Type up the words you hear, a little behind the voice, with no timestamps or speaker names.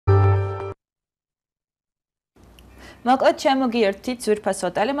მოკლედ შემოგიერთით ძვირფასო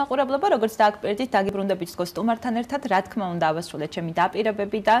ტელემაყურებლობა, როგორც დააგპირდით დაგიბრუნდებით კოსტუმართან ერთად, რა თქმა უნდა ავასრულეთ ჩემი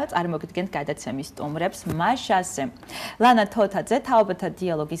დაპირებები და წარმოგიდგენთ გადაცემის სტუმრებს. მაშასე ლანა თოთაძე, თაობათა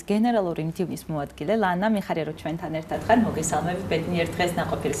დიალოგის გენერალური მდივნის მოადგილე. ლანა, მიხარია რომ ჩვენთან ერთად ხარ, მოგესალმებით, ბედნიერ დღეს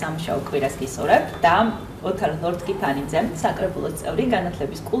ნაყოფიერ სამუშაო კვირას გისურვებ და ოთარ ლორთქიფანიძე, საკრებულოს წევრი,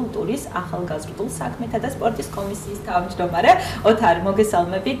 განათლების, კულტურის, ახალგაზრდულ, საქმეთა და სპორტის კომისიის თავმჯდომარე. ოთარ,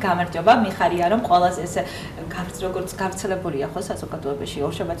 მოგესალმები, გამარჯობა, მიხარია რომ ყველაზე ეს როგორც გავრცელებულია ხო საზოგადოებაში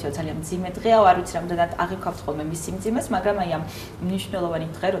ორშაბათია ძალიან მძიმე დღეა, არ ვიცი რამდენად აღიქვამთ ხოლმე მის სიმძიმეს, მაგრამ აი ამ მნიშვნელოვანი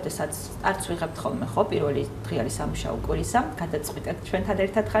დღე, როდესაც არც ვიღებთ ხოლმე ხო პირველი დღიანი სამუშაო კვირისა, გადაწყვიტეთ ჩვენთან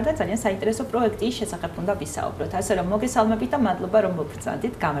ერთად ხარ და ძალიან საინტერესო პროექტის შესახებ უნდა ვისაუბროთ. ასე რომ მოგესალმებით და მადლობა რომ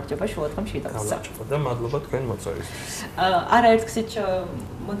მოგბრძანდით. გამარჯობა შუადღე მშვიდობისა. გამარჯობა და მადლობა თქვენ მოწვევისთვის. არაერთ გზით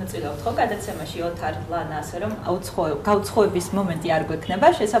მონაწილეობთ ხო გადაცემაში ოთარ ლანა, ასე რომ გაუცხოების მომენტი არ გვექნება.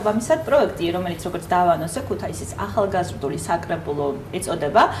 შესაბამისად პროექტი, რომელიც როგორც დავანონსე ქუთაისის ახალგაზრდული საკრებულო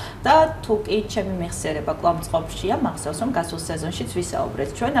ეწოდება და თუ კი ჩემი მეხსიერება კვლავ მწყობრშია, მახსოვს რომ გასულ სეზონშიც ვისაუბრეთ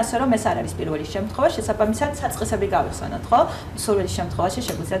ჩვენ, ასე რომ ეს არ არის პირველი შემთხვევა, შესაბამისად საწყისები გავიხსენოთ, ხო? სურვილის შემთხვევაში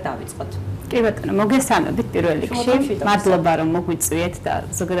შეგვიძლია დავიწყოთ. კი ბატონო, მოგესალმებით პირველ რიგში. მადლობა რომ მოგვიწვიეთ და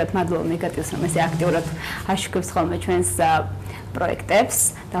ზოგადად მადლობა მეგატივს რომ ესე აქტიურად აშუქებს ხოლმე ჩვენს პროექტებს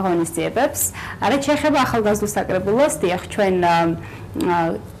და ღონისძიებებს. რაც შეეხება ახალგაზრდულ საკრებულოს, დიახ, ჩვენ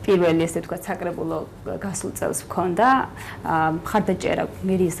პირველი ესე თქვა საკრებულო გასულ წელს ვქონდა მხარდაჭერა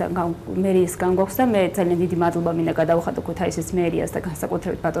მერიისგან გვაქვს და მე ძალიან დიდი მადლობა მინდა გადავუხადო ქუთაისის მერიას და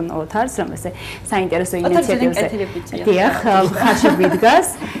განსაკუთრებით ბატონ ოთარს, რომ ესე საინტერესო ინიციატივაზე დიახ ხარში ვიდგას.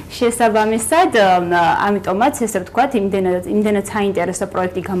 შესაბამისად, ამიტომაც ესე ვთქვა, იმდენად საინტერესო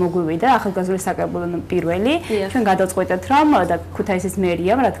პროექტი გამოგვივიდა ახალგაზრდული საკრებულო პირველი. ჩვენ გადავწყვეტეთ რომ და ქუთაისის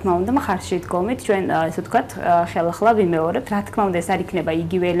მერიამ, რა თქმა უნდა, ხარში დგომით ჩვენ ესე ვთქვა, ხელახლა ვიმეორებთ, რა თქმა უნდა, ეს არ იქნება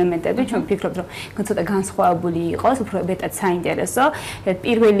იგივე ელემენტები, ჩვენ ვფიქრობთ, რომ ცოტა განსხვავებული იყოს, უფრო მეტად საინტერესო.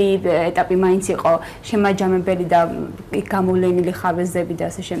 პირველი ეტაპი მაინც იყო შემაჯამებელი და გამოვლენილი ხარვეზები და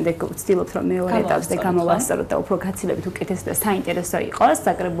ასე შემდეგ ვცდილობთ, რომ მეორე ეტაპზე გამოვასწოროთ და უფრო გაცილებით უკეთესი და საინტერესო იყოს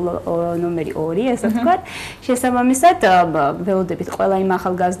საკრებულო ნომერი 2, ესე ვთქვათ. შესაბამისად, ველოდებით ყველა იმ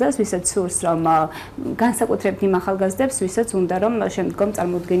ახალგაზრდას, ვისაც სურს, რომ განსაკუთრებით იმ ახალგაზრდებს, ვისაც უნდა რომ შემდგომ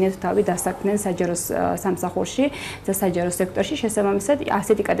წარმოუდგენიათ თავი დასაქმდნენ საჯარო სამსახურში და საჯარო სექტორში. შესაბამისად,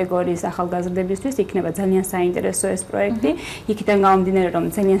 ასეთი კატეგორიის ახალგაზრდებისთვის იქნება ძალიან საინტერესო ეს პროექტი. იქიდან გამომდინარე, რომ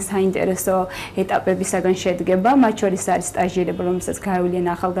ძალიან საინტერესო ეტაპებისაგან შედგება, მათ შორის არის სტაჟირება, რომელსაც გაევლიან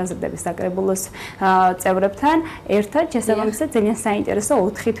ახალგაზრდები საკრებულოს წევრებთან ერთად. შესაბამისად, ძალიან საინტერესო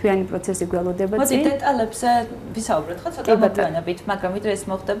 4 თვიანი პროცესი გველოდება წინ. მოდი დეტალებზე ვისაუბროთ ხო ცოტა მოგვიანებით, მაგრამ ვიდრე ეს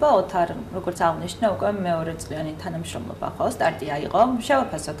მოხდება, ოთარ, როგორც აღნიშნა, უკვე მეორე წლიანი თანამშრომლობა ხო, სტარტი აიღო.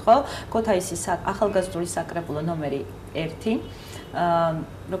 შევაფასოთ ხო, ქუთაისის ახალგაზრდული საკრებულო ნომერი 1.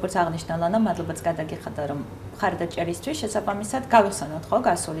 როგორც აღნიშნა ლანა, მადლობაც გადაგიხადა რომ ხარდაჭერისთვის, შესაბამისად გავიხსენოთ ხო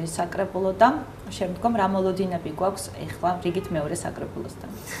გასული საკრებულო და შემდგომ რა მოლოდინები გვაქვს ეხლა რიგით მეორე საკრებულოსთან.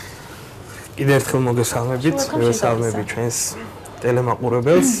 კიდევ ერთხელ მოგესალმებით, მოგესალმებით ჩვენს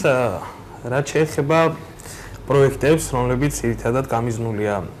ტელემაყურებელს. რაც შეეხება პროექტებს, რომლებიც ძირითადად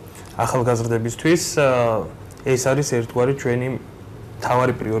გამიზნულია ახალგაზრდებისთვის, ეს არის ერთგვარი ჩვენი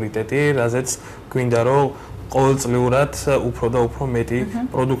მთავარი პრიორიტეტი, რაზეც გვინდა რომ ყოველწლიურად უფრო და უფრო მეტი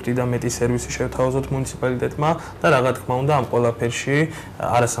პროდუქტი და მეტი სერვისი შევთავაზოთ მუნიციპალიტეტმა და რა თქმა უნდა ამ ყველაფერში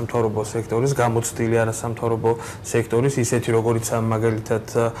არასამთავრობო სექტორის, გამოცდილი არასამთავრობო სექტორის, ისეთი როგორიცაა მაგალითად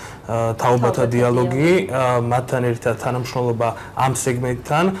თაობათა დიალოგი, მათთან ერთად თანამშრომლობა ამ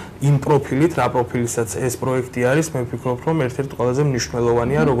სეგმენტთან, იმ პროფილით, რა პროფილისაც ეს პროექტი არის, მე ვფიქრობ, რომ ერთ-ერთი ყველაზე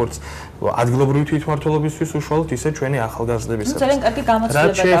მნიშვნელოვანია, როგორც ადგილობრივი თვითმმართველობისთვის უშუალოდ, ისე ჩვენი ახალგაზრდებისათვის. ძალიან კარგი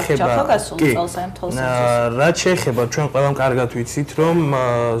გამოცდილება გაქვს ხო გასულ წელს ამ თვალსაზრისით. რაც შეეხება ჩვენ ყველამ კარგად ვიცით რომ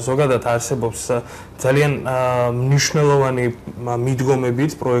ზოგადად არსებობს ძალიან მნიშვნელოვანი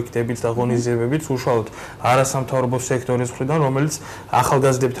მიდგომებით, პროექტებით და ღონისძიებებით უშუალოდ არასამთავრობო სექტორის მხრიდან, რომელიც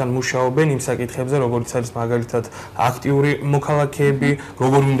ახალგაზრდებთან მუშაობენ იმ საკითხებზე, როგორც არის მაგალითად აქტიური მოქალაქეები,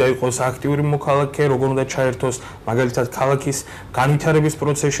 როგორ უნდა იყოს აქტიური მოქალაქე, როგორ უნდა ჩაერთოს მაგალითად ქალაქის განვითარების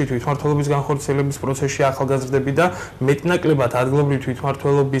პროცესში, თვითმმართველობის განხორციელების პროცესში ახალგაზრდები და მეტნაკლებად ადგილობრივი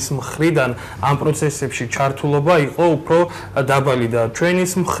თვითმმართველობის მხრიდან ამ პროცესებში ჩართულობა იყო უფრო დაბალი და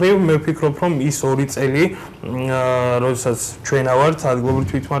ჩვენის მხრივ მე ვფიქრობ, რომ ის 2 წელი, როდესაც ჩვენ ავართ ადგილობრივ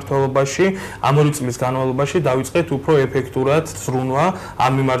თვითმმართველობაში, ამ 2 წლის განმავლობაში დავიწყეთ უფრო ეფექტურად ზრუნვა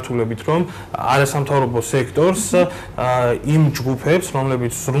ამ მიმართულებით, რომ არასამთავრობო სექტორს იმ ჯგუფებს,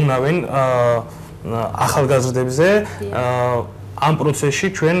 რომლებიც ზრუნავენ ახალგაზრდებზე, ამ პროცესში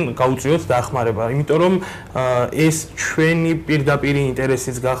ჩვენ გავუწიოთ დახმარება, იმიტომ რომ ეს ჩვენი პირდაპირ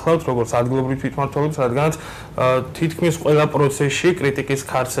ინტერესიც გახლავთ, როგორც ადგილობრივი თვითმმართველობის, რადგანაც თითქმის ყველა პროცესში კრიტიკის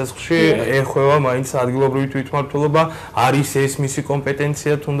ქარცეცხლში ეხება მაინც ადგილობრივი თვითმმართველობა, არის ეს მისი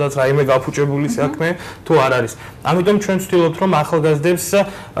კომპეტენცია, თუნდაც რაიმე გაფუჭებული საქმე თუ არ არის. ამიტომ ჩვენ ვცდილობთ, რომ ახალგაზრდებს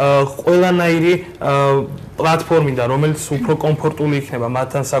ყველანაირი პლატფორმიდან, რომელიც უფრო კომფორტული იქნება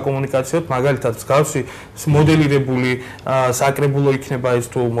მათთან საკომუნიკაციოდ, მაგალითად, მსგავსი მოდელირებული საკრებულო იქნება ეს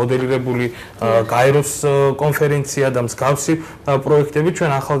თუ მოდელირებული გაეროს კონფერენცია და მსგავსი პროექტები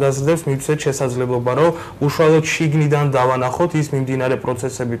ჩვენ ახალგაზრდებს მივცეთ შესაძლებლობა, რომ უშუალოდ შიგნიდან დავანახოთ ის მიმდინარე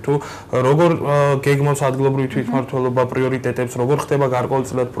პროცესები თუ როგორ გეგმავს ადგილობრივი თვითმმართველობა პრიორიტეტებს, როგორ ხდება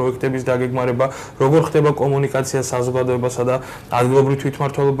გარკვეულწილად პროექტების დაგეგმარება, როგორ ხდება კომუნიკაცია საზოგადოებასა და ადგილობრივ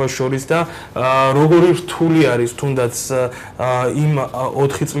თვითმმართველობას შორის და როგორი რთული არის თუნდაც იმ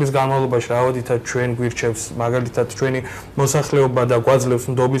 4 წლის განმავლობაში რაოდითაც ჩვენ გვირჩევს მაგალითად ჩვენი მოსახლეობა და გვაძლევს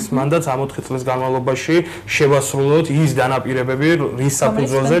ნდობის მანდატს ამ 4 წლის განმავლობაში შევასრულოთ ის დანაპირებები რის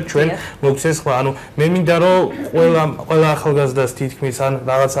საფუძველზე ჩვენ მოგცეს ხმა ანუ მე მინდა რომ ყველა ახალგაზრდას თითქმის ან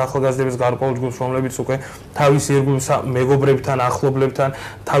რაღაც ახალგაზრდების გარკვეულ ჯგუფს რომლებიც უკვე თავის ირგვლივ მეგობრებთან ახლობლებთან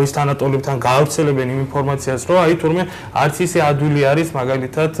თავის თანატოლებთან გაავრცელებენ იმ ინფორმაციას რომ აი თურმე არც ისე ადვილი არის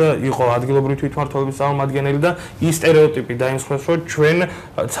მაგალითად იყო ადგილობრივი თვითმმართველობის წარმომადგენელი და ის სტერეოტიპი დაიმსხვრეს რომ ჩვენ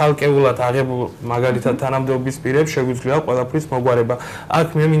ცალკეულად აღებულ მაგალითად თანამდებობის პირებს შეგვიძლია ყველაფრის მოგვარება. აქ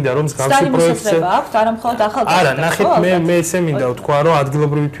მე მინდა რომ მსგავსი პროექტზე აქვს არა მხოლოდ ახალგაზრდებს. არა, ნახეთ მე ესე მინდა ვთქვა რომ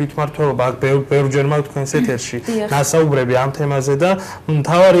ადგილობრივი თვითმმართველობა აქ ბევრჯერ მაქვს თქვენს ეთერში ნასაუბრები ამ თემაზე და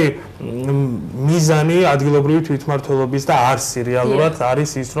მთავარი მიზანი ადგილობრივი თვითმმართველობის და არსი რეალურად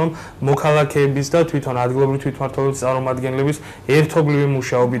არის ის რომ მოქალაქეების და თვითონ ადგილობრივი თვითმმართველობის წარმომადგენლების ერთობლივი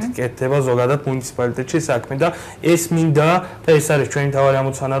მუშაობით კეთდება ზოგადად მუნიციპალიტეტში საქმე და ეს მინდა და ეს არის ჩვენი მთავარი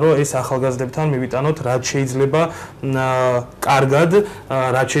ამოცანა რომ ეს ახალგაზრდებთან მივიტანოთ რაც შეიძლება კარგად,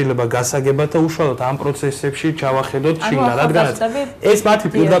 რაც შეიძლება გასაგებად და უშუალოდ ამ პროცესებში ჩავახედოთ შიგნით, რადგანაც ეს მათი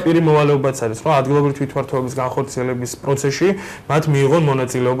პირდაპირი მოვალეობაც არის, რომ ადგილობრივი თვითმმართველობის განხორციელების პროცესში მათ მიიღონ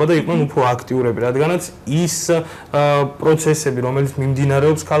მონაწილეობა და იყვნენ უფრო აქტიურები, რადგანაც ის პროცესები, რომელიც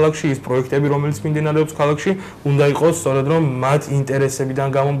მიმდინარეობს ქალაქში, ის პროექტები, რომელიც მიმდინარეობს ქალაქში, უნდა იყოს სწორედ რომ მათ ინტერესებიდან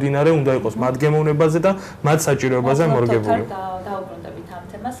გამომდინარე, უნდა იყოს მათ გემოვნებაზე და მათ საჭიროებაზე მორგებული. დაუბრუნდებით ამ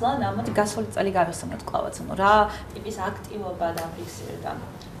თემას, ლანა, მოდი გასული წელი გავიხსენოთ კლავაც, რა ტიპის აქტივობა დაფიქსირდა?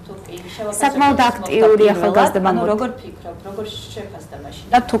 თუ კი საკმაოდ აქტიური ახალგაზრდა, ანუ როგორ ფიქრობ, როგორ შეფასდა მაშინ?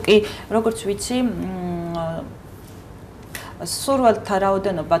 და თუ კი როგორც ვიცი, სურვალთა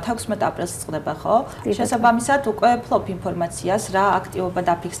რაოდენობა 16 აპრილს წყდება, ხო? შესაბამისად უკვე ფლობ ინფორმაციას, რა აქტივობა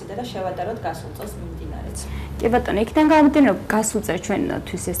დაფიქსირდა და შევადაროთ გასულ წელს მიმდინარეც. კი ბატონო, იქიდან გამომდინარე, გასულ წელს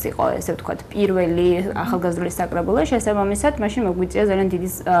ჩვენთვის ეს იყო, ესე ვთქვათ, პირველი ახალგაზრდული საკრებულო, შესაბამისად, მაშინ მოგვიწია ძალიან დიდი,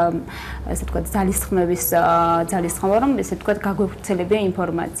 ესე ვთქვათ, ძალისხმევა, რომ ესე ვთქვათ, გაგვევრცელებია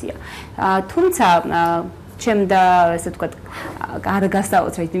ინფორმაცია. თუმცა ჩემ და ესე ვთქვათ, არ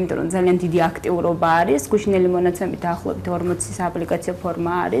გასაოცრეთ, იმიტომ რომ ძალიან დიდი აქტიურობა არის, გუშინელი მონაცემით დაახლოებით 40 აპლიკაციო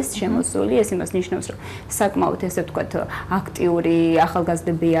ფორმა არის შემოსული, ეს იმას ნიშნავს, რომ საკმაოდ ესე ვთქვათ, აქტიური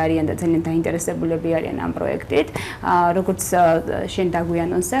ახალგაზრდები არიან და ძალიან დაინტერესებულები არიან ამ პროექტით. როგორც შენ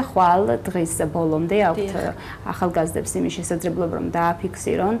დაგვიანონსე, ხვალ დღის ბოლომდე აქვთ ახალგაზრდებს იმის შესაძლებლობა, რომ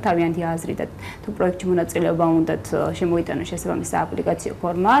დააფიქსირონ თავიანთი აზრი და თუ პროექტში მონაწილეობა უნდათ შემოიტანონ შესაბამისი აპლიკაციო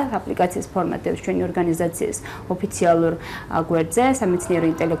ფორმა. აპლიკაციის ფორმატებს ჩვენი ორგანიზაციის ოფიციალურ გვერდზე სამეცნიერო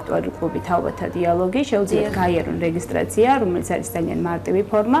ინტელექტუალური კლუბი თავმჯდომარე დიალოგი შეუძლიათ გაიარონ რეგისტრაცია, რომელიც არის ძალიან მარტივი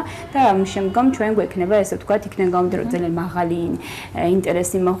ფორმა და ამ შემდგომ ჩვენ გვექნება ესე ვთქვათ, იქიდან გამომდინარე ძალიან მაღალი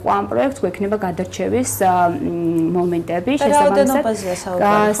ინტერესი მოჰყვა ამ პროექტს, გვექნება გადარჩევის მომენტები, შესაბამისად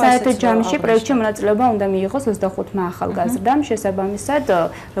საერთო ჯამში პროექტში მონაწილეობა უნდა მიიღოს 25 ახალგაზრდამ, შესაბამისად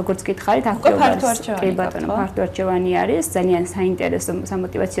როგორც გითხარით, აქტიურობა კი ბატონო, ფართოარჩევანი არის, ძალიან საინტერესო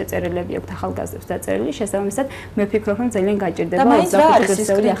სამოტივაციო წერილები აქვს ახალგაზრდებს დაწერილი, შესაბამისად მე ვფიქრობ, რომ ძალიან გაჭირდება 25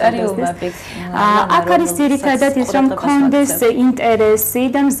 წელი ახალგაზრდები. აქ არის ძირითადად ის, რომ კონდეს ინტერესი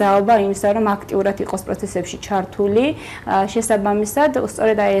და მზაობა იმისა, რომ აქტიურად იყოს პროცესებში ჩართული, შესაბამისად,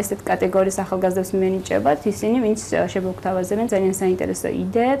 სწორედ აი ესეთ კატეგორიის ახალგაზრდებს მინიჭებათ, ისინი, ვინც შემოგთავაზებენ ძალიან საინტერესო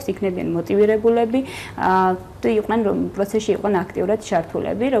იდეებს, იქნებიან მოტივირებულები და იყვნენ პროცესში იყვნენ აქტიურად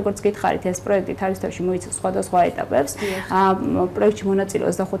ჩართულები. როგორც გითხარით, ეს პროექტი თავისთავად მოიცავს სხვადასხვა ეტაპებს. პროექტში მონაწილე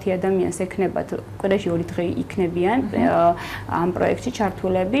 25 ადამიანს ექნებათ, კვირაში 2 დღე იქნებიან ამ პროექტში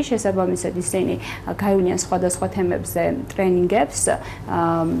ჩართულები, შესაბამისად ისინი გაივლიან სხვადასხვა თემებზე ტრენინგებს,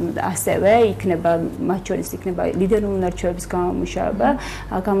 ასევე იქნება მათ შორის იქნება ლიდერული უნარჩვევების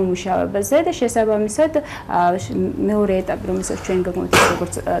გამომუშავებაზე და შესაბამისად მეორე ეტაპი, რომელსაც ჩვენ გაგმოვთ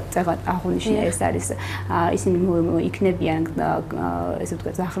როგორც წეგად აღნიშნე, ეს არის ისინი იქნებიან ესე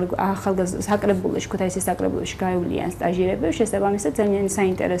ვთქვათ საკრებულოში, ქუთაისის საკრებულოში გაივლიან სტაჟირებებს, შესაბამისად ძალიან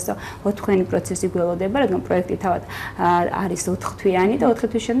საინტერესო 4 თვიანი პროცესი გველოდება, რადგან პროექტი თავად არის 4 თვიანი და 4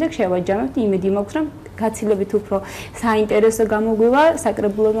 თვის შემდეგ შევაჯამებთ, იმედი მაქვს, რომ გაცილებით უფრო საინტერესო გამოგვივა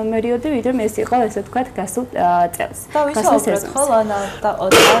საკრებულო ნომერიოდე, ვიდრე ეს იყო ესე ვთქვათ გასულ წელს. და ვისაუბროთ ხო ლანა და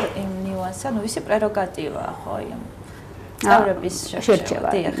ოთარ იმ ნიუანსზე, ანუ ვისი პრეროგატივაა ხო იმ წევრების შერჩევა.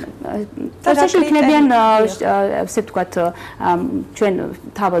 თუმცა იქნებიან ესე ვთქვათ ჩვენ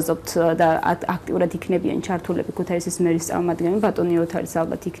თავაზობთ და აქტიურად იქნებიან ჩართულები ქუთაისის მერის წარმომადგენლები, ბატონი ოთარის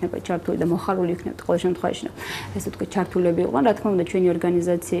ალბათ იქნება ჩართული და მოხარული იქნება ყოველ შემთხვევაში. ესე ვთქვათ ჩართულები იყვნენ, რა თქმა უნდა ჩვენი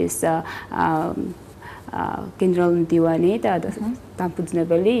ორგანიზაციის გენერალური მდივანი და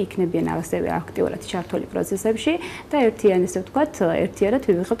დამფუძნებელი იქნებიან ასევე აქტიურად ჩართული პროცესებში და ერთიან ესე ვთქვათ, ერთიარად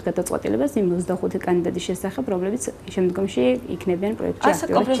ვივიღებთ გადაწყვეტილებას იმ 25 კანდიდატის შესახებ, რომლებიც შემდგომში იქნებიან პროექტში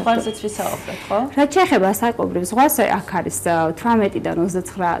აქტიურად ჩართული. ასაკობრივ ზღვარზეც ვისაუბრეთ, ხო? რაც შეეხება ასაკობრივ ზღვას, აქ არის 18-დან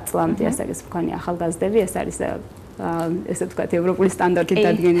 29 წლამდე ასაკის მქონე ახალგაზრდები, ეს არის ესე ვთქვათ, ევროპული სტანდარტით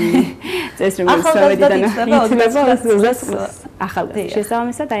დადგენილი წესი, რომელიც 18-დან იცვლება ახალგაზრდა.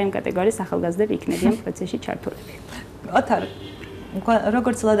 შესაბამისად, აი ამ კატეგორიის ახალგაზრდები იქნებიან პროცესში ჩართულები. ოთარ,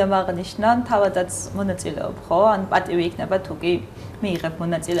 როგორც ლადამ აღნიშნა, თავადაც მონაწილეობ, ხო? ან პატივი იქნება თუ კი მიიღებ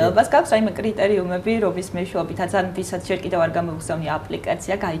მონაწილეობას. გაქვს რაიმე კრიტერიუმები, რომლის მეშვეობითაც ან ვისაც ჯერ კიდევ არ გამოგზავნი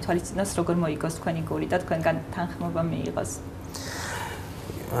აპლიკაცია, გაითვალისწინოს როგორ მოიგოს თქვენი გული და თქვენგან თანხმობა მიიღოს.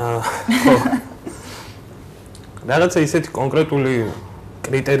 რაღაცა ისეთი კონკრეტული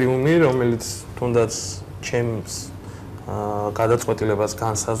კრიტერიუმი, რომელიც თუნდაც ჩემს გადაწყვეტილებას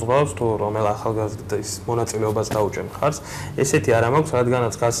განსაზღვრავს, თუ რომელ ახალგაზრდის მონაწილეობას დაუჭერ მხარს, ესეთი არ მაქვს,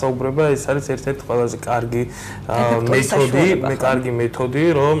 რადგანაც გასაუბრება, ეს არის ერთ-ერთი ყველაზე კარგი მეთოდი,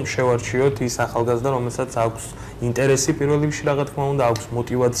 რომ შევარჩიოთ ის ახალგაზრდა, რომელსაც აქვს ინტერესი პირველ რიგში, რა თქმა უნდა, აქვს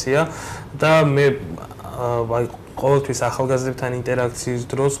мотиваცია და მე ყოველთვის ახალგაზრდებთან ინტერაქციის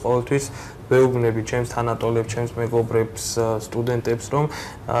დროს ყოველთვის ვეუბნები ჩემს თანატოლებს, ჩემს მეგობრებს, სტუდენტებს, რომ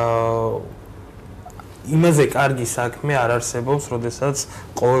იმაზე კარგი საქმე არ არსებობს, როდესაც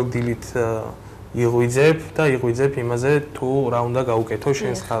ყოველდღიურად იღვიძებ იმაზე, თუ რა უნდა გაუკეთო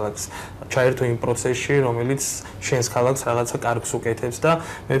შენს ქალაქს. ჩაერთო იმ პროცესში, რომელიც შენს ქალაქს რაღაცა კარგს უკეთებს და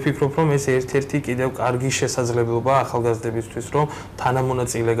მე ვფიქრობ, რომ ეს ერთ-ერთი კიდევ კარგი შესაძლებლობაა ახალგაზრდებისთვის, რომ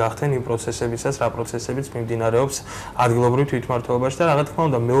თანამონაწილე გახდნენ იმ პროცესებისას, რა პროცესებიც მიმდინარეობს ადგილობრივ თვითმმართველობაში და რა თქმა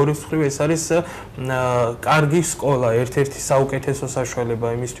უნდა, მეორე მხრივ ეს არის კარგი სკოლა, ერთ-ერთი საუკეთესო საშუალება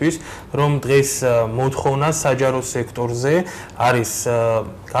იმისთვის, რომ დღეს მოთხოვნა საჯარო სექტორზე არის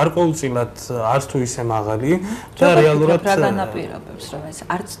გარკვეულწილად არც თუ ისე მაღალი და რეალურად რა განაპირობებს, რომ ეს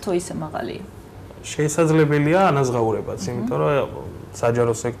არც თუ ისე მაღალია. შესაძლებელია ანაზღაურებაც, იმიტომ რომ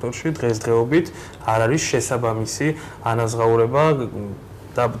საჯარო სექტორში დღესდღეობით არ არის შესაბამისი ანაზღაურება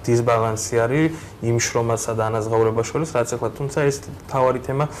და დისბალანსი არის იმ შრომასა და ანაზღაურებას შორის, რაც ახლა თუმცა ეს თავარი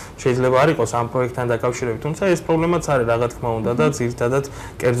თემა შეიძლება არ იყოს ამ პროექტთან დაკავშირებით, თუმცა ეს პრობლემაც არის რა თქმა უნდა და ძირითადად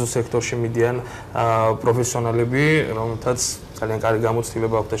კერძო სექტორში მიდიან პროფესიონალები, რომელთაც ძალიან კარგი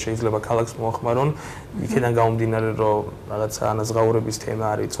გამოცდილება აქვს და შეიძლება ქალაქს მოახმარონ, იქიდან გამომდინარე, რომ რაღაცა ანაზღაურების თემა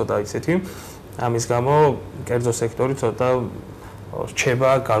არის ცოტა ისეთი, ამის გამო კერძო სექტორი ცოტა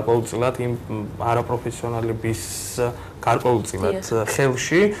რჩება გარკვეულწილად იმ არაპროფესიონალების გარკვეულწილად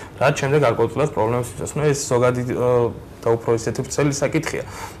ხელში, რაც შემდეგ გარკვეულწილად პრობლემებს იწვევს. ეს ზოგადი და უფრო ისეთი ვრცელი საკითხია.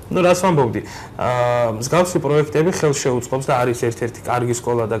 რას ვამბობდი? მსგავსი პროექტები ხელს შეუწყობს და არის ერთ-ერთი კარგი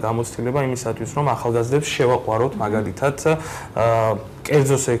სკოლა და გამოცდილება იმისათვის, რომ ახალგაზრდებს შევაყვაროთ მაგალითად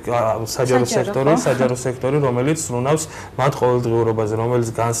კერძო საჯარო სექტორი, რომელიც ზრუნავს მათ ყოველდღიურობაზე, რომელიც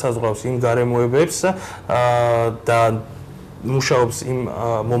განსაზღვრავს იმ გარემოებებს და მუშაობს იმ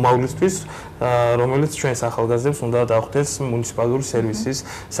მომავლისთვის, რომელიც ჩვენს ახალგაზრდებს უნდა დახვდეს მუნიციპალური სერვისის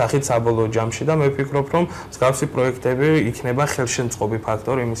სახით საბოლოო ჯამში და მე ვფიქრობ, რომ მსგავსი პროექტები იქნება ხელშემწყობი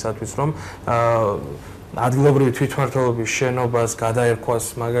ფაქტორი იმისათვის, რომ ადგილობრივი თვითმმართველობის შენობას გადაერქვას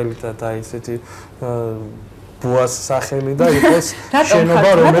მაგალითად აი ესეთი ბუას სახელი და იყოს შენობა,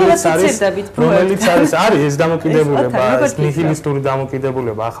 რომელიც არის ეს დამოკიდებულება, ეს ნიჰილისტური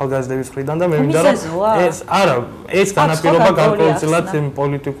დამოკიდებულება ახალგაზრდების მხრიდან და მე მინდა რომ ეს განაპირობა გარკვეულწილად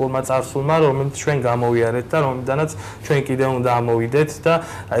პოლიტიკურმა წარსულმა, რომელიც ჩვენ გამოვიარეთ და რომლიდანაც ჩვენ კიდევ უნდა ამოვიდეთ და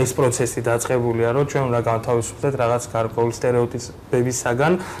ეს პროცესი დაწყებულია, რომ ჩვენ უნდა განთავისუფლდეთ რაღაც გარკვეული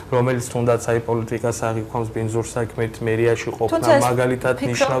სტერეოტიპებისაგან, რომელიც თუნდაც აი პოლიტიკას აღიქვამს ბინძურ საქმეთ, მერიაში ყოფნა, მაგალითად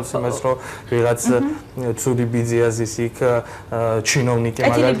ნიშნავს იმას, რომ ვიღაც ცუდი ბიძიაზის იქ ჩინოვნიკი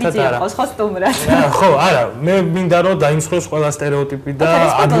მაგალითად არა. ხო, სტუმრად. ხო, არა, მე მინდა რომ დაიმსხვროს ყველა სტერეოტიპი და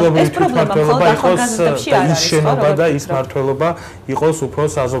ადგილობრივი თვითმმართველობა იყოს ის შენობა და ის მმართველობა იყოს უფრო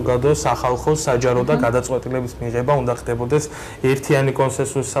საზოგადო, სახალხო, საჯარო და გადაწყვეტილების მიღება უნდა ხდებოდეს ერთიანი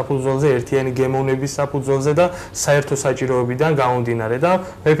კონსენსუსის საფუძველზე, ერთიანი გემოვნების საფუძველზე და საერთო საჭიროებიდან გამომდინარე და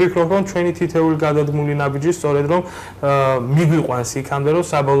მე ვფიქრობ, რომ ჩვენი თითეული გადადგმული ნაბიჯი სწორედ რომ მიგვიყვანს იქამდე, რომ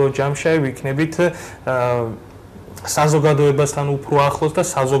საბოლოო ჯამში ვიქნებით საზოგადოებასთან უფრო ახლოს და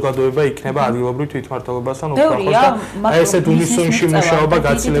საზოგადოება იქნება ადგილობრივ თვითმმართველობასთან უფრო ახლოს და აი ესეთ უნისონში მუშაობა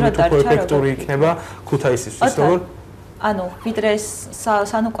გაცილებით უფრო ეფექტური იქნება ქუთაისისთვის, როგორ? ანუ ვიდრე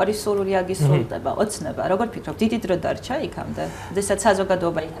სანუკვარი სურვილი აგისრულდება, ოცნება, როგორ ფიქრობ, დიდი დრო დარჩა იქამდე, როდესაც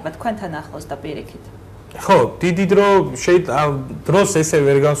საზოგადოება იქნება თქვენთან ახლოს და პირიქით? ხო, დიდი დრო დროს ესე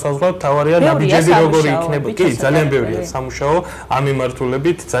ვერ განსაზღვრავთ, თავარია ნაბიჯები როგორი იქნება. კი, ძალიან ბევრია სამუშაო ამ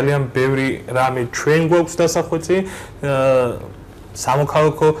მიმართულებით, ძალიან ბევრი რამე ჩვენ გვაქვს დასახვეცი,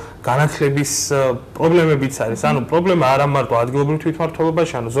 სამოქალაქო განათლების პრობლემებიც არის. ანუ პრობლემა არა მარტო ადგილობრივ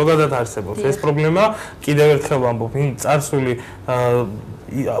თვითმმართველობაში, ანუ ზოგადად არსებობს. ეს პრობლემა კიდევ ერთხელ ვამბობ, იმ წარსული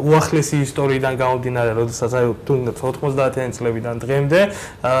უახლესი ისტორიიდან გამომდინარე, როდესაც აი თუნდაც 90-იანი წლებიდან დღემდე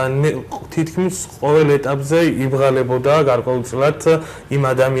თითქმის ყოველ ეტაპზე იბღალებოდა გარკვეულწილად იმ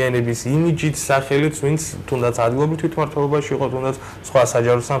ადამიანების იმიჯით, სახელით, ვინც თუნდაც ადგილობრივ თვითმმართველობაში იყო, თუნდაც სხვა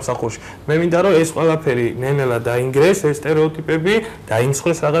საჯარო სამსახურში. მე მინდა რომ ეს ყველაფერი ნელ-ნელა დაინგრეს, ეს სტერეოტიპები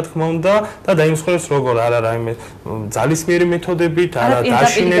დაიმსხვრეს რა თქმა უნდა და დაიმსხვრეს როგორ არა რაიმე ძალისმიერი მეთოდებით, არა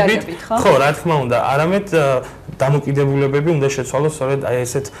დაშინებით, ხო, რა თქმა უნდა, არამედ დამოკიდებულებები უნდა შეცვალოს სწორედ აი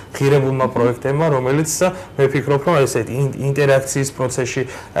ესეთ ღირებულმა პროექტებმა, რომელიც მე ვფიქრობ, რომ ესეთ ინტერაქციის პროცესში,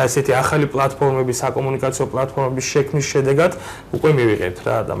 ესეთი ახალი პლატფორმების, საკომუნიკაციო პლატფორმების შექმნის შედეგად უკვე მივიღებთ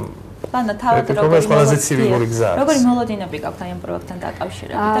რა და ლანა, თავად როგორი მოლოდინები გაქვთ ამ პროექტთან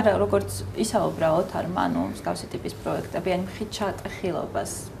დაკავშირებით და როგორც ისაუბრა ოთარმა, ანუ მსგავსი ტიპის პროექტები, ან ხით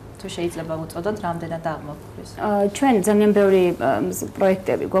ჩატეხილობას თუ შეიძლება უწოდოთ, რამდენად აღმოფხვრეს? ჩვენ ძალიან ბევრი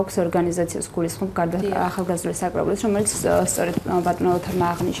პროექტები გვაქვს ორგანიზაციის გულისხმობ გარდა ახალგაზრდული საკრებულოს, რომელიც სწორედ ბატონო ოთარმა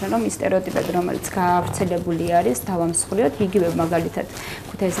აღნიშნა, რომ ის სტერეოტიპები, რომელიც გაავრცელებული არის თავამსხვრიოდ, იგივე მაგალითად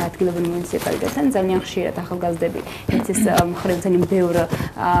ქუთაისის ადგილობრივ მუნიციპალიტეტთან ძალიან ხშირად ახალგაზრდები იცის მხრივ ძალიან ბევრ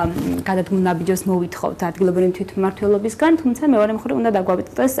გადადგმულ ნაბიჯებს მოვითხოვთ ადგილობრივი თვითმმართველობისგან, თუმცა მეორე მხრივ უნდა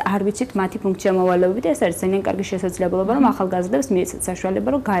დაგვაბიტყდეს, არ ვიცით მათი ფუნქცია მოვალეობები და ეს არის ძალიან კარგი შესაძლებლობა, რომ ახალგაზრდებს მიეცათ საშუალება,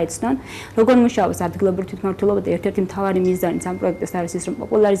 რომ გაეცნონ, როგორ მუშაობს ადგილობრივი თვითმმართველობა და ერთ-ერთი მთავარი მიზანიც ამ პროექტის არის ის, რომ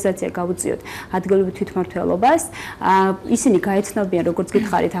პოპულარიზაცია გავუწიოთ ადგილობრივ თვითმმართველობას. ისინი გაეცნობიან, როგორც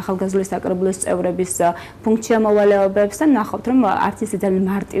გითხარით, ახალგაზრდული საკრებულოს წევრების ფუნქცია მოვალეობებს და ნახავთ, რომ არც ისე ძალიან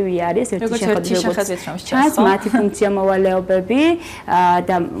მარტივი არის ერთი შეხედვით, ჩანს მათი ფუნქცია მოვალეობები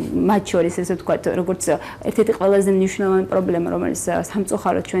და მათ შორის ესე ვთქვათ, როგორც ერთ-ერთი ყველაზე მნიშვნელოვანი პრობლემა, რომელიც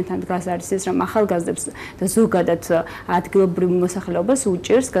სამწუხაროდ ჩვენთან დგას არის ის, რომ ახალგაზრდებს და ზოგადად ადგილობრივ მოსახლეობას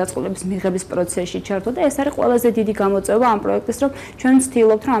უჭირს გადაწყვეტილების მიღების პროცესში ჩართვა და ეს არის ყველაზე დიდი გამოწვევა ამ პროექტის, რომ ჩვენ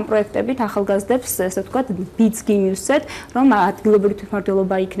ვცდილობთ, რომ ამ პროექტებით ახალგაზრდებს, ესე ვთქვათ, ბიძგი მივსვეთ, რომ ადგილობრივი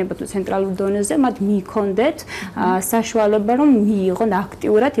თვითმმართველობა იქნება თუ ცენტრალურ დონეზე, მათ მიიქონდეთ საშუალება, რომ მიიღონ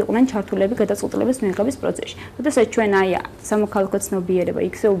აქტიურად, იყვნენ ჩართულები გადაწყვეტილების მიღების პროცესში. როდესაც ჩვენ აი სამოქალაქო ცნობიერება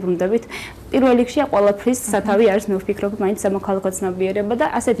იქზე უბრუნდებით, პირველ რიგში ყველაფრის სათავე არის, მე ვფიქრობ, მაინც სამოქალაქო ცნობიერება და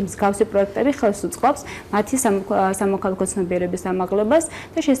ასეთი მსგავსი პროექტები ხელს უწყობს მათი სამოქალაქო ცნობიერების ამაღლებას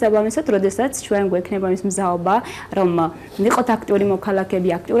და შესაბამისად, როდესაც ჩვენ გვექნება ის მზაობა, რომ ვიყოთ აქტიური მოქალაქეები,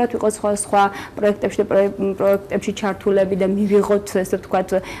 აქტიურად ვიყოთ სხვა პროექტებში ჩართულები და მივიღოთ, ესე ვთქვათ,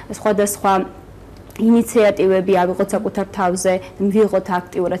 სხვადასხვა ინიციატივები ავიღოთ საკუთარ თავზე, მივიღოთ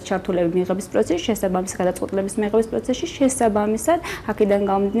აქტიურად ჩართულები მიღების პროცესში, შესაბამისად გადაწყვეტილების მიღების პროცესში, შესაბამისად, აქედან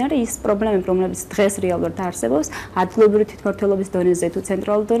გამომდინარე ის პრობლემები, რომლებიც დღეს რეალურად არსებობს, ადგილობრივი თვითმმართველობის დონეზე თუ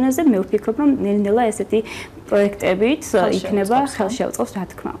ცენტრალურ დონეზე, მე ვფიქრობ, რომ ნელ-ნელა ესეთი პროექტებით იქნება ხელშეუწყობს, რა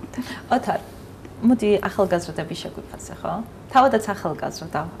თქმა უნდა. ოთარ, მოდი ახალგაზრდების შეგვიფასე, ხო? თავადაც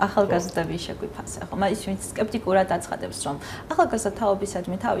ახალგაზრდები შეგვიფასე, ხო? ის ვინც სკეპტიკურად აცხადებს, რომ ახალგაზრდა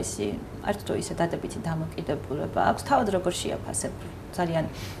თაობისადმი თავისი არც თუ ისე დადებითი დამოკიდებულება აქვს, თავად როგორ შეაფასებ? ძალიან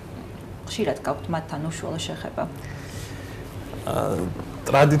ხშირად გაქვთ მათთან უშუალო შეხება.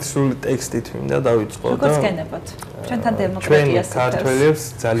 ტრადიციული ტექსტით მინდა დავიწყო და როგორც გენებოთ. ჩვენთან დემოკრატიას ჩვენ ქართველებს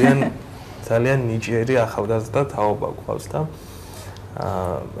ძალიან ნიჭიერი ახალგაზრდა თაობა გვყავს და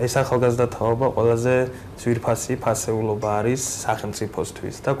ეს ახალგაზრდა თაობა ყველაზე ძვირფასი ფასეულობა არის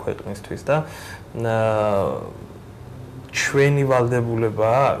სახელმწიფოსთვის და ქვეყნისთვის და ჩვენი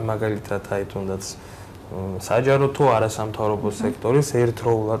ვალდებულება მაგალითად აი თუნდაც საჯარო თუ არასამთავრობო სექტორის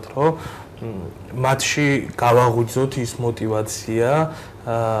ერთდროულად რომ მათში გავაღვიძოთ ის мотивация,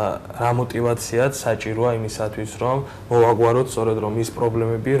 რა мотивაციაც საჭიროა იმისათვის, რომ მოვაგვაროთ სწორედ რომ ის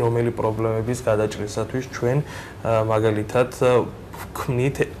პრობლემები, რომელი პრობლემების გადაჭრისათვის ჩვენ მაგალითად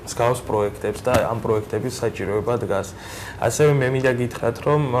ვქმნით მსგავს პროექტებს და ამ პროექტების საჭიროება დგას. ასევე მე მინდა გითხრათ,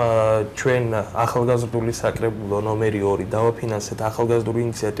 რომ ჩვენ ახალგაზრდული საკრებულო ნომერი 2 დავაფინანსეთ ახალგაზრდული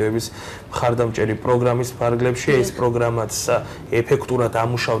ინიციატივების მხარდამჭერი პროგრამის ფარგლებში. ეს პროგრამაც ეფექტურად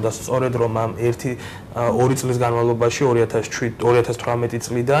ამუშავდა სწორედ რომ ამ 2 წლის განმავლობაში 2018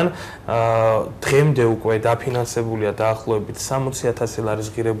 წლიდან დღემდე უკვე დაფინანსებულია დაახლოებით 60,000 ლარის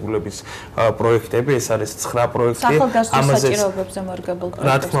ღირებულების პროექტები. ეს არის 9 პროექტი. საჭიროებებზე მორგებულ პროექტებს.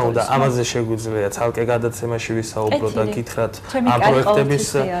 რა თქმა უნდა, ამაზე შეგვიძლია ცალკე გადაცემაში ვისაუბრო და გითხრათ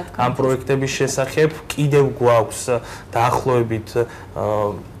ამ პროექტების შესახებ. კიდევ გვაქვს დაახლოებით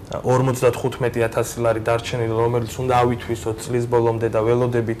 55,000 ლარი დარჩენილი, რომელიც უნდა ავითვისოთ წლის ბოლომდე და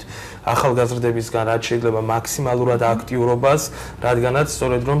ველოდებით ახალგაზრდებისგან რაც შეიძლება მაქსიმალურად აქტიურობას, რადგანაც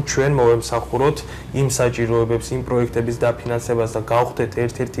სწორედ რომ ჩვენ მოვემსახუროთ იმ საჭიროებებს, იმ პროექტების დაფინანსებას და გავხდეთ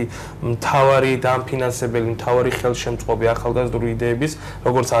ერთ-ერთი მთავარი დამფინანსებელი, მთავარი ხელშემწყობი ახალგაზრდული იდეების,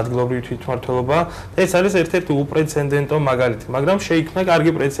 როგორც ადგილობრივი თვითმმართველობა. ეს არის ერთ-ერთი უპრეცედენტო მაგალითი, მაგრამ შეიქმნა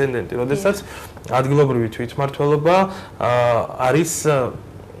კარგი პრეცედენტი, როდესაც ადგილობრივი თვითმმართველობა არის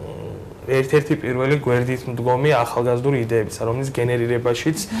ერთ-ერთი პირველი გვერდით მდგომი ახალგაზრდული იდეებისა, რომლის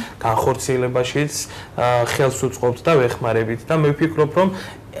გენერირებაშიც, განხორციელებაშიც ხელს უწყობთ და ვეხმარებით და მე ვფიქრობ, რომ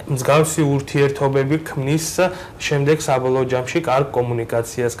მსგავსი ურთიერთობები ქმნის შემდეგ საბოლოო ჯამში კარგ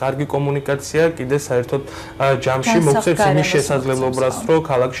კომუნიკაციას. კარგი კომუნიკაცია კიდე საერთოდ ჯამში მოგცემს იმის შესაძლებლობას, რომ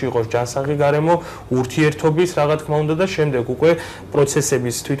ქალაქში იყოს ჯანსაღი გარემო, ურთიერთობის რა თქმა უნდა და შემდეგ უკვე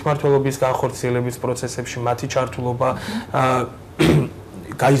პროცესების, თვითმმართველობის განხორციელების პროცესებში მათი ჩართულობა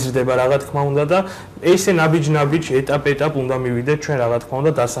გაიზრდება რა თქმა უნდა და ესე ნაბიჯ-ნაბიჯ, ეტაპ-ეტაპ უნდა მივიდეთ ჩვენ რა თქმა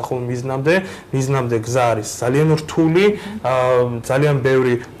უნდა დასახულ მიზნამდე გზა არის ძალიან რთული, ძალიან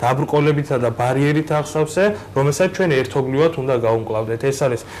ბევრი დაბრკოლებითა და ბარიერით აღსავსე, რომელსაც ჩვენ ერთობლივად უნდა გავუმკლავდეთ.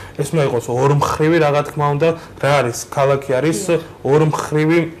 ეს უნდა იყოს ორმხრივი რა თქმა უნდა, რა არის ქალაქი არის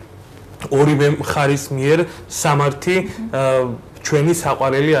ორმხრივი ორივე მხარის მიერ სამართი ჩვენი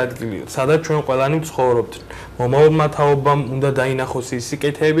საყვარელი ადგილი, სადაც ჩვენ ყველანი ვცხოვრობთ. მომავალმა თაობამ უნდა დაინახოს ის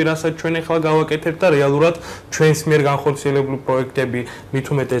სიკეთეები, რასაც ჩვენ ახლა გავაკეთებთ და რეალურად ჩვენს მიერ განხორციელებული პროექტები, მით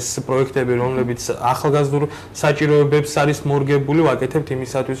უმეტეს პროექტები, რომლებიც ახალგაზრდულ საჭიროებებს არის მორგებული, ვაკეთებთ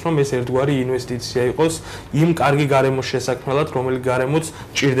იმისათვის, რომ ეს ერთგვარი ინვესტიცია იყოს იმ კარგი გარემოს შესაქმნელად, რომელიც გარემოც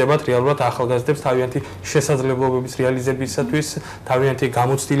ჭირდებათ რეალურად ახალგაზრდებს თავიანთი შესაძლებლობების რეალიზებისათვის, თავიანთი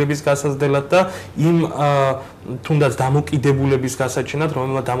გამოცდილების გასაზრდელად და იმ თუნდაც დამოკიდებულების გასაჩენად,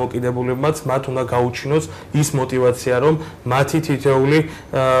 რომელთა დამოკიდებულებაც მათ უნდა გაუჩინოს ის мотивация, რომ მათი თითოეული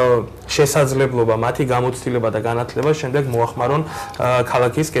შესაძლებლობა, მათი გამოცდილება და განათლება შემდეგ მოახმარონ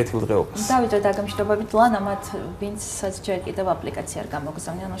ქალაქის კეთილდღეობას. დავით, დაგამშვიდობებით, ლანა, მათ ვინცაც ჯერ კიდევ აპლიკაცია არ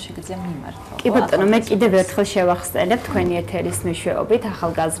გამოგზავნიან, ანუ შეგიძლია მიმართო. კი ბატონო, მე კიდევ ერთხელ შევახსენებ თქვენი ეთერის მეშვეობით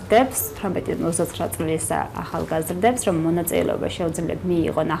ახალგაზრდებს, 18-29 წლის ახალგაზრდებს, რომ მონაწილეობა შეუძლიათ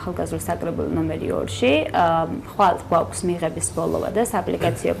მიიღონ ახალგაზრდულ საკრებულო ნომერი 2-ში. ხვალ გვაქვს მიღების ბოლოვა და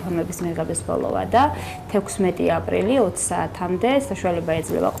აპლიკაციო ფორმების მიღების ბოლოვა და 16 აპრილი 20 საათამდე საშუალება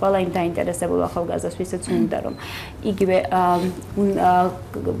ეძლევა ყველა იმ დაინტერესებულ ახალგაზრდას, ვისაც უნდა რომ იგივე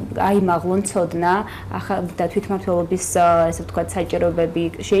აიმაღლონ ცოდნა და თვითმმართველობის ესე ვთქვათ საჭიროებები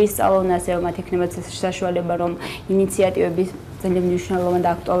შეისწავლონ, ასევე მათ ექნებათ საშუალება რომ ინიციატივები ძალიან მნიშვნელოვან და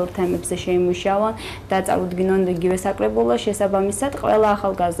აქტუალურ თემებზე შეიმუშავონ და წარუდგინონ იგივე საკრებულოს შესაბამისად ყველა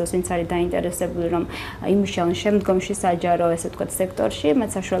ახალგაზრდას, ვინც არის დაინტერესებული რომ იმუშაონ შემდგომში საჯარო ესე ვთქვათ სექტორში, მათ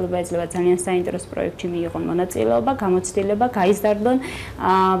საშუალება ეძლევა ძალიან საინტერესო პროექტში მიიღონ მონაწილეობა, გამოცდილება, გაიზარდონ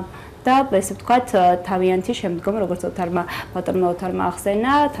და ესე ვთქვათ თავიანთი შემდგომ როგორც ბატონმა ოთარმა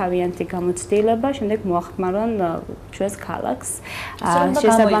ახსენა, თავიანთი გამოცდილება, შემდეგ მოახმარონ ჩვენს ქალაქს.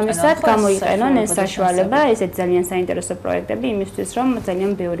 შესაბამისად გამოიყენონ ეს საშუალება, ესეთ ძალიან საინტერესო პროექტები იმისთვის, რომ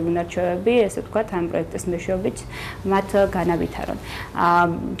ძალიან ბევრი უნარჩვევები, ესე ვთქვათ, ამ პროექტის მეშვეობით მათ განავითარონ.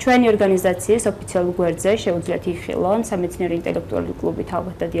 ჩვენი ორგანიზაციის ოფიციალურ გვერდზე შეუძლიათ იხილონ სამეცნიერო ინტელექტუალური კლუბი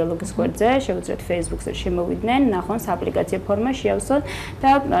თავმჯდომარე და დიალოგის გვერდზე, შეუძლიათ Facebook-ზე შემოვიდნენ, ნახონ აპლიკაციო ფორმა შეავსონ და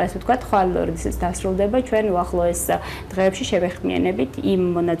ესე ვთქვათ ხვალ როდესაც დასრულდება ჩვენ უახლოეს დღეებში შევეხმიანებით იმ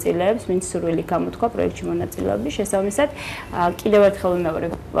მონაწილეებს, ვინც სურვილი გამოთქვა პროექტში მონაწილეობის შესაბამისად კიდევ ერთხელ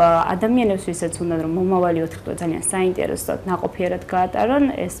ვიმეორებ ადამიანებს, ვისაც უნდა რომ მომავალი 4 თვე ძალიან საინტერესო ნაყოფიერად გაატარონ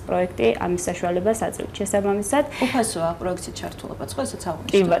ეს პროექტი ამის საშუალებას აძლევს. შესაბამისად უფასოა პროექტში ჩართულობაც, ხო ესეც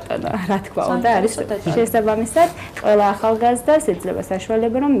აღნიშნეთ. კი ბატონო, რა თქმა უნდა არის შესაბამისად ყველა ახალგაზრდას ეძლევა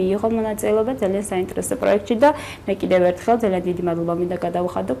საშუალება რომ მიიღონ მონაწილეობა ძალიან საინტერესო პროექტში და მე კიდევ ერთხელ ძალიან დიდი მადლობა მინდა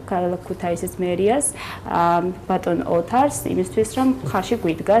გადავუხადო ქალაქ ქუთაისის მერიას ბატონ ოთარს იმისთვის რომ ხარში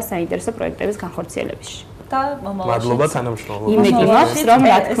გვიდგა საინტერესო პროექტების განხორციელებაში. მადლობა თანამშრომლობაზე. იმედი მაქვს რომ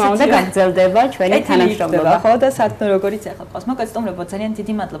რა თქმა უნდა გაგრძელდება ჩვენი თანამშრომლობა. ხო და საქმე როგორიც ახლა ყავს. მოკლედ სტუმრებო, ძალიან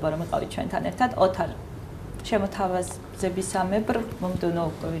დიდი მადლობა რომ იყავით ჩვენთან ერთად. ოთარ შემოთავაზებისამებრ მომდევნო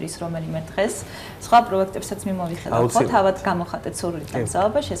კვირის რომელიმე დღეს სხვა პროექტებსაც მიმოვიხედავთ. ხო, თავად გამოხატეთ სურვილი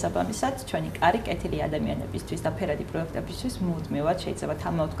დამზაობა შესაბამისად ჩვენი კარი კეთილი ადამიანებისთვის და ფერადი პროექტებისთვის მუდმივად შეიძლება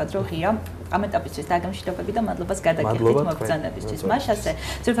თამავთქვათ რომ ღია ამ ეტაპისთვის დაგემშვიდობები და მადლობას გადაგიხდით მოგზაურობისთვის. მაშასე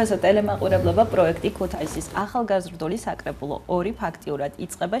ძვირფასო ტელემაყურებლობა პროექტი ქუთაისის ახალგაზრდული საკრებულო 2 ფაქტიურად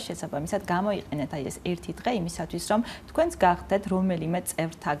იწყება შესაბამისად გამოიყენეთ აი ეს ერთი დღე იმისათვის რომ თქვენც გახდეთ რომელიმე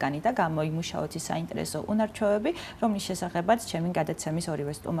წევრთაგანი და გამოიმუშაოთ ის საინტერესო უნარჩვევები, რომლის შესახებაც ჩემი გადაცემის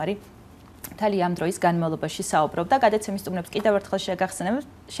ორივე სტუმარი მთელი ამ დროის განმავლობაში საუბრობდა. გადაცემის სტუმრებს კიდევ ერთხელ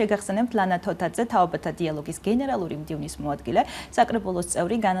შეგახსენებთ ლანა თოთაძე, თაობათა დიალოგის გენერალური მდივნის მოადგილე, საკრებულოს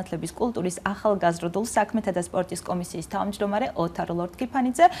წევრი, განათლების, კულტურის, ახალგაზრდულ, საქმეთა და სპორტის კომისიის თავმჯდომარე ოთარ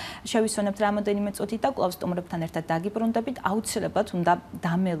ლორთქიფანიძე. შევისვენებთ რამოდენიმე წუთით და კვლავ სტუმრებთან ერთად დაგიბრუნდებით. აუცილებლად უნდა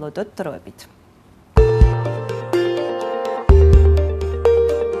დამელოდოთ დროებით.